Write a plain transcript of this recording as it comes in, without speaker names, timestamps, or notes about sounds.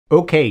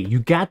Okay, you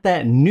got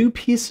that new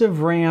piece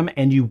of RAM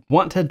and you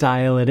want to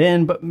dial it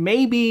in, but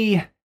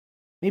maybe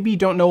you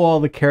don't know all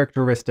the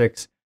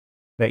characteristics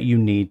that you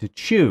need to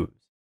choose.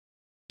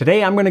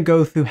 Today, I'm going to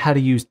go through how to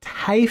use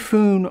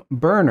Thaiphoon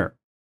Burner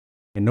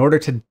in order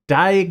to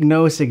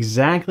diagnose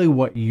exactly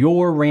what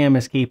your RAM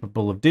is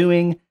capable of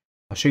doing.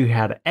 I'll show you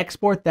how to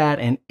export that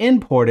and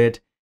import it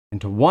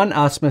into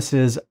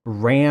OneUsmus's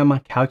RAM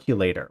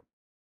Calculator.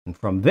 And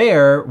from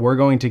there, we're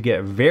going to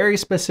get very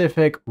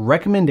specific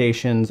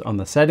recommendations on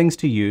the settings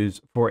to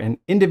use for an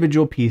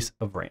individual piece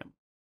of RAM.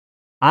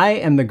 I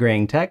am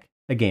TheGrayingTech,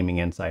 a gaming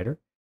insider.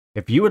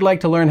 If you would like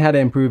to learn how to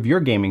improve your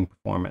gaming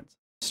performance,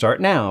 start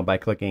now by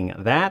clicking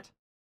that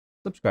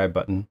subscribe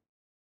button.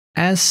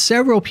 As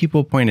several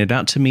people pointed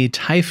out to me,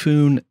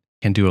 Thaiphoon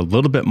can do a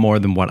little bit more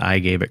than what I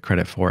gave it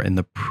credit for in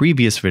the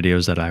previous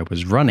videos that I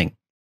was running.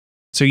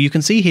 So you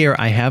can see here,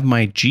 I have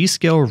my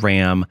G.Skill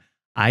RAM.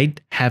 I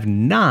have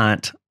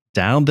not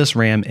dialed this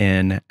RAM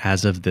in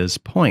as of this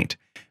point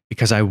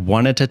because I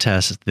wanted to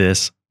test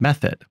this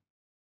method.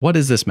 What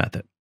is this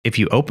method? If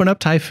you open up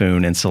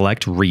Thaiphoon and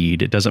select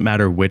read, it doesn't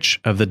matter which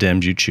of the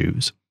DIMMs you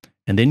choose,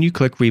 and then you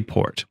click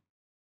report.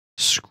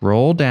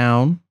 Scroll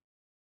down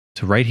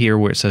to right here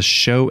where it says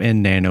show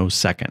in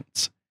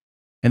nanoseconds.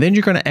 And then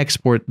you're going to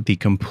export the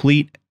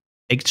complete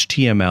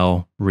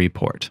HTML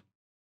report.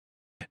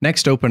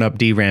 Next, open up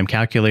DRAM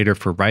Calculator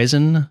for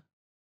Ryzen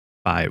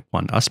by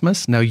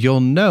OneUsmus. Now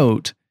you'll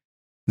note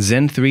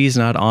Zen 3 is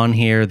not on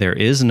here. There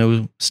is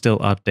no still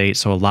update.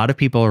 So a lot of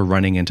people are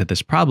running into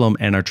this problem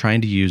and are trying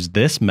to use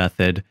this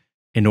method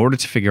in order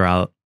to figure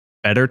out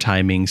better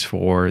timings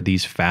for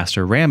these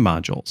faster RAM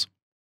modules.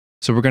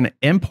 So we're going to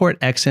import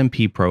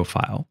XMP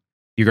profile.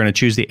 You're going to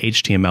choose the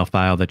HTML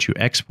file that you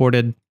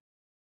exported.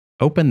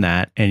 Open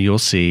that and you'll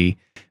see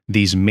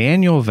these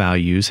manual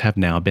values have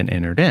now been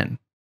entered in.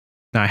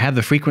 Now I have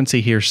the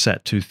frequency here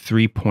set to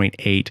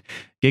 3.8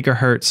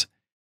 gigahertz.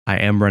 I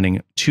am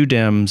running 2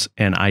 DIMMs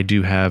and I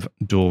do have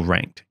dual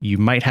ranked. You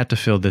might have to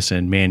fill this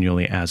in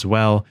manually as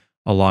well,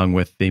 along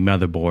with the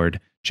motherboard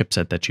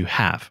chipset that you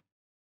have.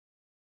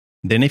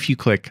 Then if you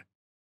click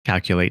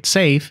calculate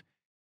save,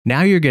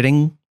 now you're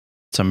getting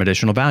some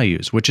additional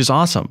values, which is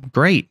awesome.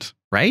 Great,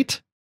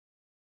 right?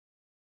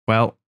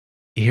 Well,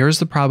 here's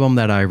the problem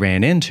that I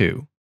ran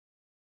into.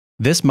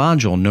 This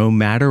module, no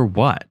matter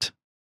what,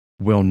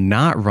 will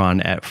not run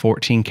at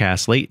 14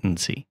 CAS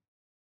latency.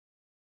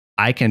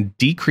 I can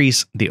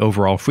decrease the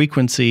overall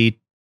frequency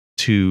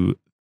to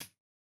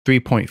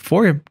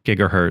 3.4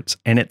 gigahertz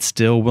and it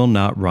still will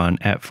not run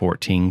at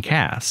 14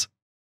 CAS.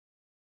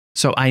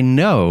 So I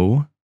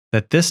know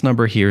that this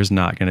number here is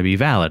not going to be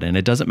valid, and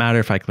it doesn't matter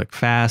if I click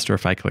fast or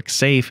if I click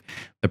safe,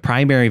 the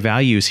primary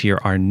values here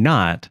are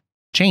not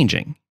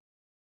changing.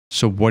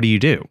 So what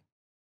do?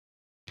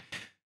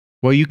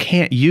 Well, you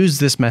can't use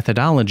this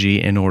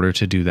methodology in order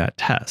to do that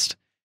test.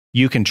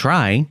 You can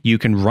try, you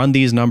can run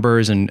these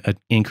numbers and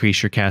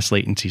increase your CAS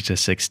latency to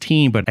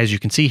 16, but as you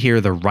can see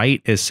here, the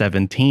write is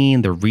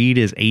 17, the read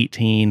is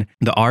 18,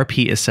 the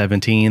RP is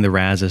 17, the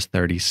RAS is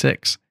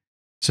 36.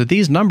 So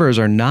these numbers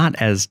are not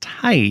as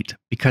tight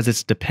because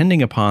it's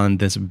depending upon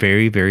this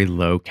very, very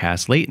low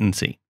CAS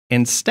latency.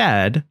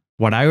 Instead,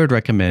 what I would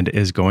recommend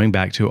is going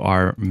back to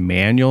our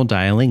manual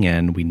dialing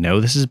in. We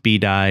know this is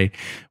BDI,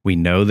 we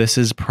know this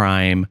is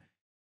prime,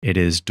 it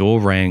is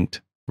dual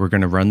ranked. We're going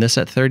to run this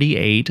at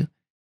 38.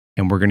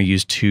 And we're going to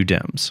use 2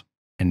 DIMMs.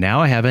 And now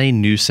I have a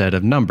new set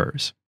of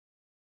numbers.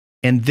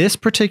 In this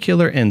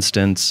particular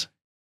instance,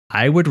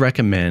 I would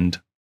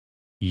recommend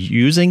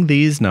using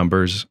these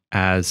numbers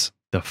as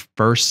the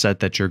first set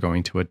that you're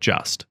going to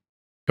adjust.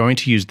 Going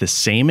to use the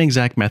same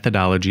exact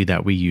methodology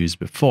that we used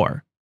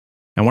before.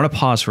 I want to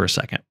pause for a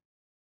second.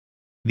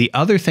 The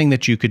other thing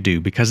that you could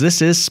do, because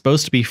this is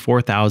supposed to be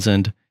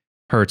 4000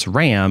 hertz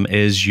RAM,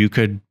 is you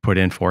could put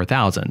in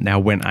 4000. Now,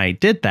 when I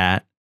did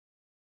that,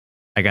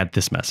 I got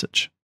this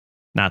message.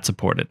 Not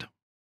supported.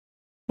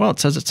 Well, it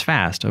says it's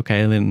fast.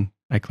 Okay, then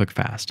I click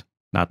fast.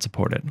 Not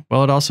supported.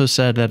 Well, it also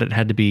said that it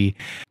had to be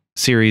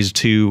Series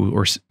 2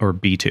 or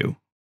B2.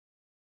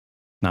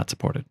 Not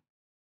supported.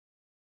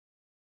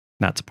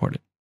 Not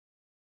supported.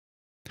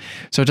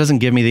 So it doesn't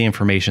give me the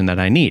information that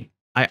I need.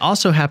 I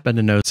also happen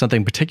to know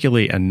something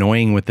particularly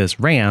annoying with this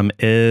RAM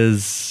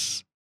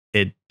is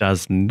it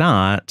does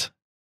not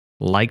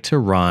like to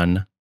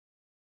run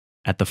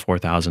at the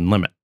 4000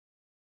 limit.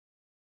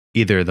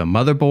 Either the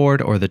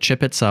motherboard or the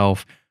chip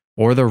itself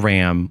or the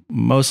RAM,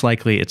 most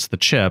likely it's the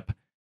chip,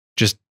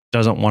 just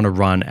doesn't want to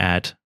run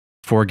at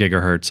 4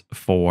 gigahertz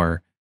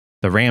for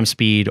the RAM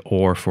speed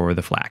or for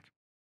the FLAC.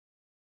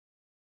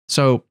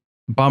 So,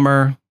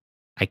 bummer,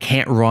 I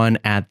can't run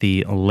at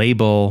the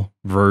label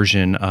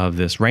version of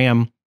this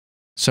RAM.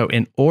 So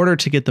in order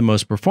to get the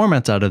most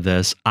performance out of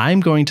this, I'm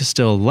going to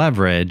still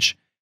leverage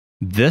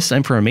this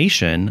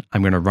information.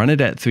 I'm going to run it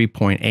at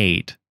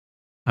 3.8.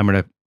 I'm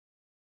going to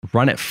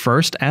run it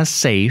first as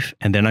safe,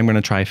 and then I'm going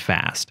to try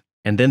fast.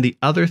 And then the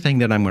other thing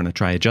that I'm going to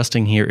try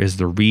adjusting here is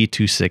the read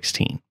to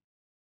 16.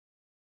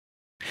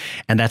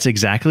 And that's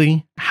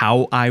exactly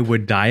how I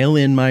would dial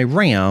in my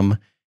RAM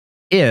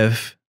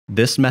if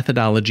this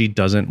methodology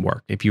doesn't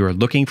work. If you are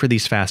looking for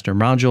these faster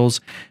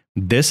modules,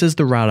 this is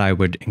the route I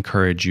would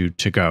encourage you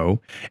to go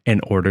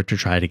in order to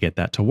try to get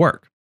that to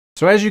work.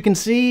 So as you can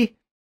see,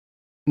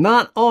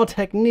 not all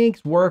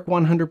techniques work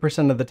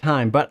 100% of the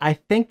time, but I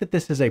think that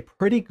this is a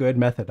pretty good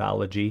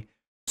methodology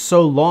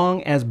so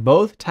long as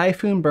both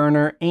Thaiphoon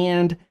Burner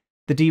and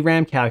the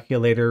DRAM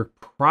calculator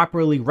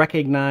properly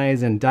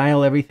recognize and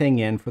dial everything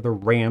in for the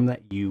RAM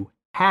that you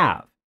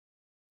have.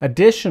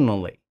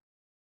 Additionally,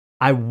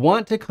 I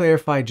want to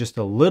clarify just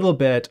a little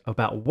bit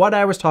about what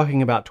I was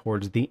talking about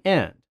towards the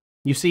end.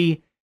 You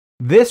see,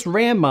 this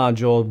RAM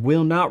module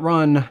will not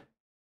run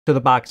to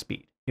the box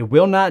speed. It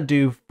will not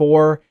do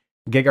 4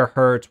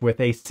 gigahertz with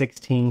a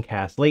 16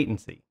 CAS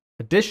latency.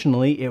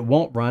 Additionally, it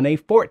won't run a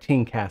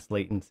 14 CAS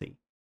latency,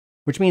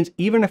 which means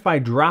even if I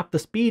drop the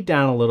speed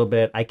down a little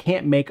bit, I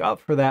can't make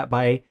up for that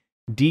by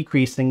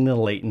decreasing the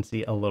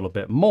latency a little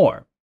bit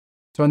more.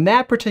 So in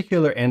that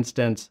particular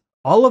instance,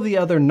 all of the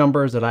other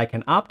numbers that I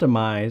can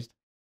optimize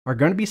are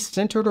going to be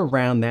centered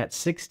around that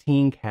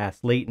 16 CAS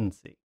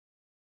latency.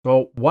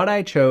 So what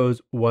I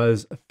chose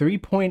was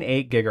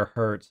 3.8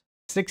 gigahertz,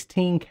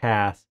 16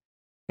 CAS,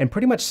 and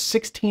pretty much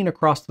 16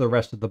 across the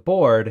rest of the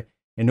board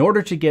in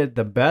order to get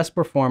the best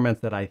performance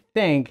that I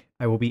think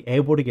I will be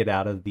able to get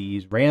out of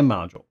these RAM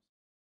modules.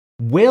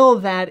 Will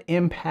that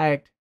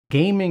impact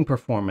gaming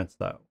performance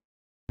though?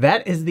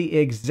 That is the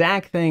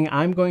exact thing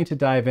I'm going to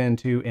dive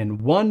into in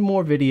one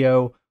more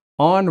video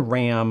on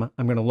RAM.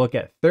 I'm going to look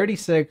at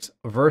 36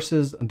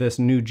 versus this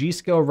new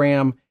G-Skill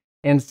RAM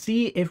and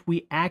see if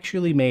we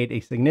actually made a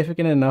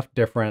significant enough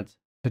difference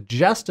to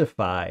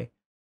justify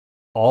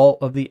all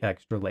of the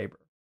extra labor.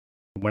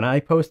 When I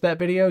post that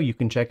video, you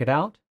can check it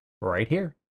out right here.